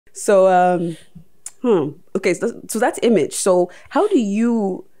So, okay, so that's image. So how do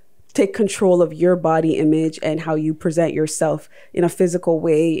you take control of your body image and how you present yourself in a physical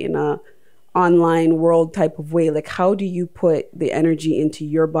way, in a online world type of way? Like, how do you put the energy into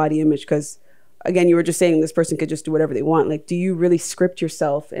your body image? Because again, you were just saying this person could just do whatever they want. Like, do you really script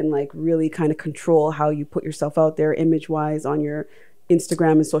yourself and like really kind of control how you put yourself out there image wise on your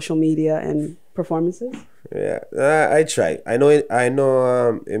Instagram and social media and performances? Yeah, I try. I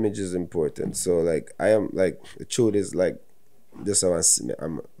know image is important. So like I am like, the truth is like, just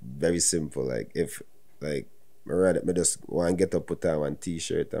I'm very simple. Like if like me just want to get up, put on one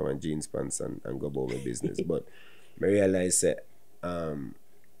t-shirt and one jeans pants and go about my business. But I realize that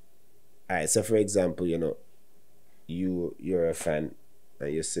alright, so for example, you know, you're a fan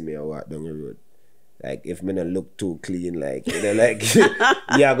and you see me walk down the road. Like if me not look too clean, like you know, like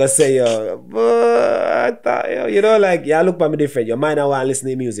yeah, I go say yo, but I thought yo, you know, like yeah, look at me different. You might not want to listen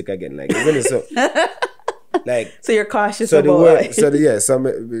to music again, like isn't it so? Like so you're cautious so about the word, so the, yeah, so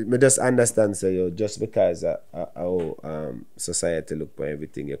me just understand so yo, just because how society look for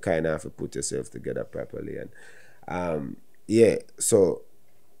everything, you kind of have to put yourself together properly and yeah, so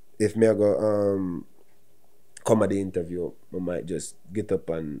if me I go come at the interview, I might just get up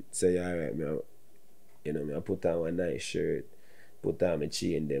and say alright, you know, I put on a nice shirt, put on my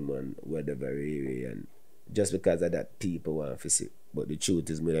chain them and whatever and just because of that people want to see. But the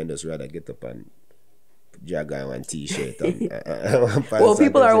truth is me I just rather get up and drag on one t-shirt well,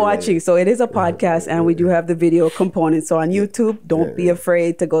 people are watching, so it is a podcast and we do have the video component. So on YouTube, don't be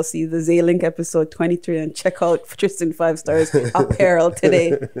afraid to go see the Zae Link episode 23 and check out Triston Fivestar's apparel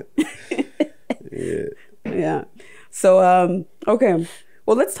today. Yeah. So okay.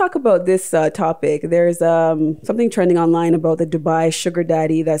 Well, let's talk about this topic. There's something trending online about the Dubai sugar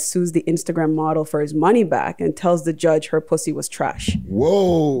daddy that sues the Instagram model for his money back and tells the judge her pussy was trash.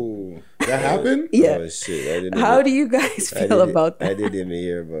 Whoa, that happened? Yeah. Oh, shit. How do you guys feel about that? I didn't even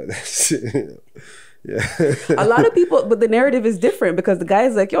hear about that shit. Yeah. A lot of people, but the narrative is different because the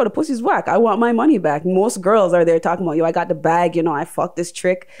guy's like, yo, the pussy's whack. I want my money back. Most girls are there talking about, yo, I got the bag, you know, I fucked this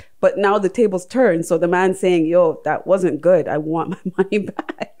trick. But now the tables turned. So the man's saying, yo, that wasn't good. I want my money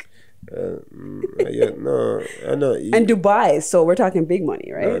back. Yeah, no, I know. And Dubai, so we're talking big money,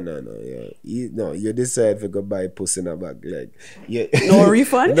 right? No, yeah. You decide to go buy pussy in a bag, like yeah. No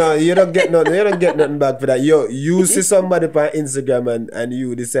refund? No, you don't get nothing. You don't get nothing back for that. You see somebody on Instagram and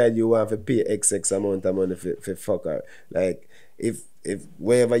you decide you want to pay XX amount of money for fuck her. Like if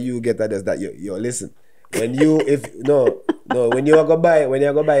wherever you get that you listen. When you when you go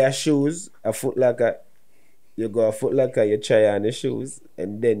buy your shoes, a Foot Locker. You go a Foot Locker, you try on the shoes,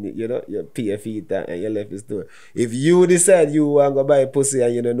 and then you pay your feet and you left the store. If you decide you want to buy a pussy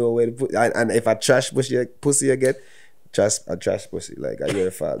and you don't know where to put, and if a trash pussy you get, a trash pussy, like a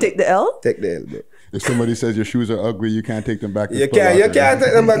your father. Take the L? Take the L, bro. If somebody says your shoes are ugly, you can't take them back to You can't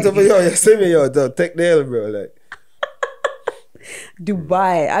take them back to you see me, don't take the L, bro. Like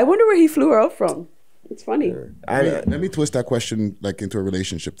Dubai. I wonder where he flew her out from. It's funny. Let me twist that question like into a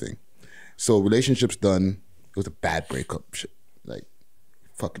relationship thing. So relationship's done. It was a bad breakup shit. Like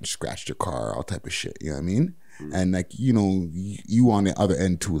fucking scratched your car, all type of shit. You know what I mean? And like, you know, you on the other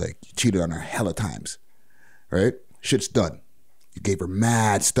end too, like you cheated on her hella times. Right? Shit's done. You gave her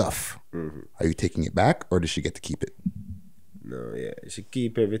mad stuff. Are you taking it back or does she get to keep it? No, yeah. You should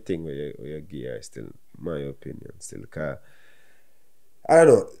keep everything with your gear, still, my opinion. Still, cause I don't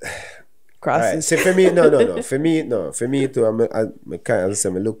know. Right. So for me, no. For me too, I kind of say,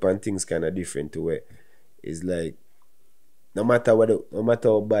 I look on things kind of different to where it's like, no matter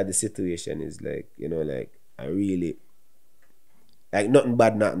how bad the situation is, like, you know, like, I really, like, nothing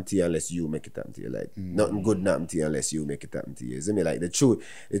bad happen to you unless you make it happen to you. Like, nothing good happen to you unless you make it happen to you. You see me? Like, the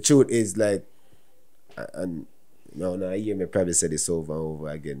truth is like, and now you hear me probably say this over and over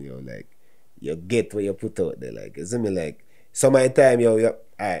again, like, you get what you put out there. Like, you see me? Like, some of the time,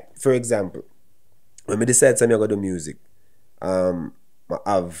 alright, for example, when I decide to go do music, I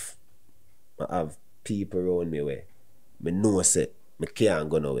have people around me where I know say I can't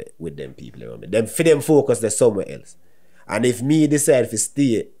go nowhere with them people around me. Them for them focus they're somewhere else. And if me decide to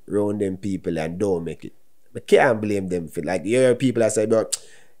stay around them people and don't make it, I can't blame them for like you hear people that say, but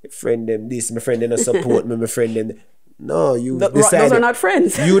my friend them this, my friend them not support me, my friend them. No, you decide. Those are not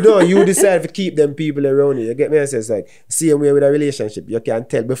friends. You decide to keep them people around you. You get me? I say it's like same way with a relationship. You can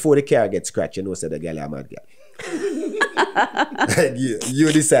tell before the car gets scratched, you know, say the girl is a mad girl. Like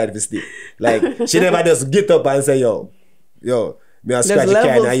you decide to stay. Like she never just get up and say, yo, me a scratch the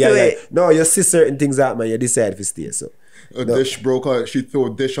car and you're like, no, you see certain things out, man, you decide to stay. So A dish broke out. She threw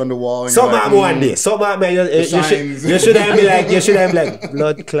a dish on the wall. And Some man one day. Some man, you shouldn't be like,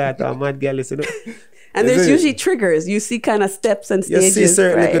 blood clot or mad girl, you know. And there's usually triggers. You see kind of steps and stages. You see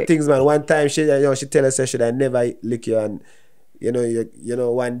certain little things, man. One time she tell us, should I never lick you, and you know,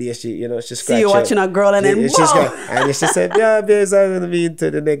 one day she scratched. See you watching a girl and then and she said, yeah, Bizz, I'm gonna be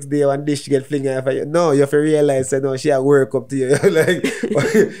into the next day. One day she get flinging off you. No, you have to realize that no, she had work up to you. Like,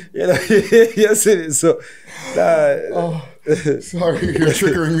 you know, you see it. So, sorry, you're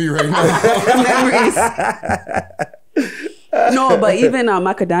triggering me right now. No, but even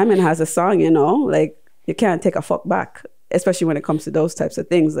Akademiks has a song, you know, like you can't take a fuck back, especially when it comes to those types of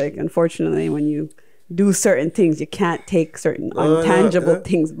things. Like, unfortunately, when you do certain things, you can't take certain untangible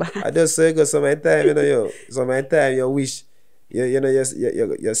things back. I just say, go some time, you know, you wish,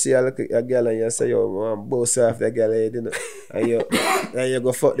 you see a girl and you say, yo, I want to boss off that girl, you know, and you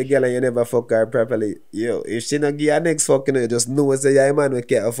go fuck the girl and you never fuck her properly. Yo, if she not give her next fuck, you know, you just know, say, yeah, man, we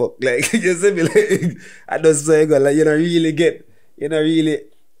can't fuck. Like, you see me, like, I just say, go, like, you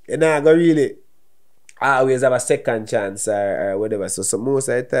not go really always have a second chance or whatever. So most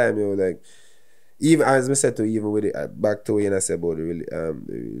of the time, you know, like, even as I said to even with it back to when I said about the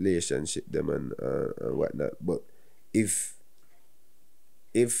relationship them and whatnot. But if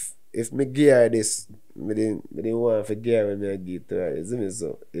me gear this, me didn't want to gear when I give to her, isn't it?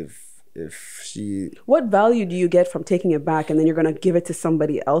 So if she, what value do you get from taking it back and then you're gonna give it to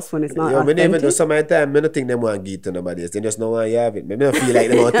somebody else when it's not authentic? Me never know. Some of the time, I don't think them want to give to nobody else. They just don't want you have it. I don't feel like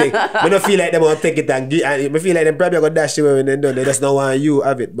them want to take. I don't feel like them want to take it and give. I feel like them probably gonna dash it when they done. They just don't want you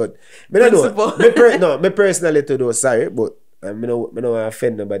have it. But I don't know. Me personally to do sorry, but I don't want to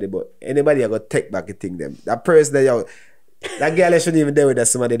offend nobody. But anybody I got take back the thing them. That person that girl shouldn't even deal with that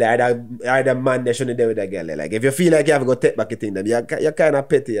somebody that either man they shouldn't deal with that girl. Like if you feel like you have to go take back a thing, then you're kind of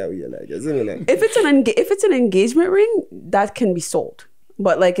petty out here. Like, isn't it? Like, if it's an engagement ring, that can be sold.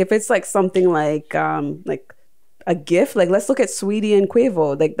 But like if it's like something like a gift, like let's look at Sweetie and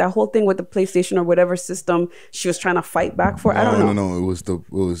Quavo, like that whole thing with the PlayStation or whatever system she was trying to fight back for. I don't know. No, it was the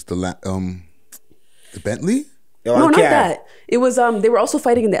Bentley. No, not that. It was they were also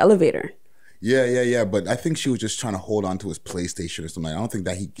fighting in the elevator. Yeah. But I think she was just trying to hold on to his PlayStation or something. I don't think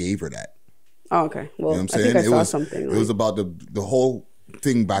that he gave her that. Oh, okay. Well, you know what I'm saying? I think I saw something. It was about the whole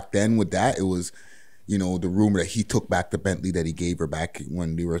thing back then with that. It was, you know, the rumor that he took back the Bentley that he gave her back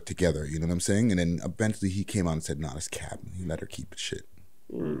when they were together. You know what I'm saying? And then eventually he came out and said, "Nah, it's cap." He let her keep the shit.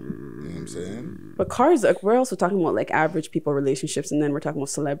 You know what I'm saying? But cars, like, we're also talking about like average people relationships, and then we're talking about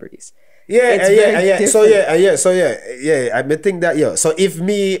celebrities. Yeah. So I think that So if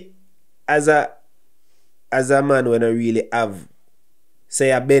me as a man, when I really have,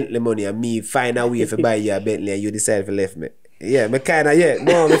 say, a Bentley money and me find a way to buy you a Bentley and you decide to left me. Yeah, me kind of,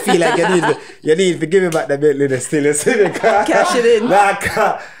 no, I feel like you need to give me back the Bentley still. You see me? Cash it in.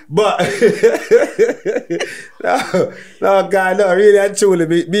 But, no, God, no, really and truly,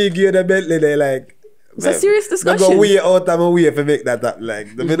 me give you the Bentley, they like, it's a serious discussion. I go way out of my way to make that up.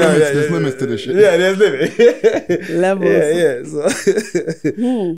 Like, there's limits to this shit. Yeah, there's limits. Levels. Yeah. So.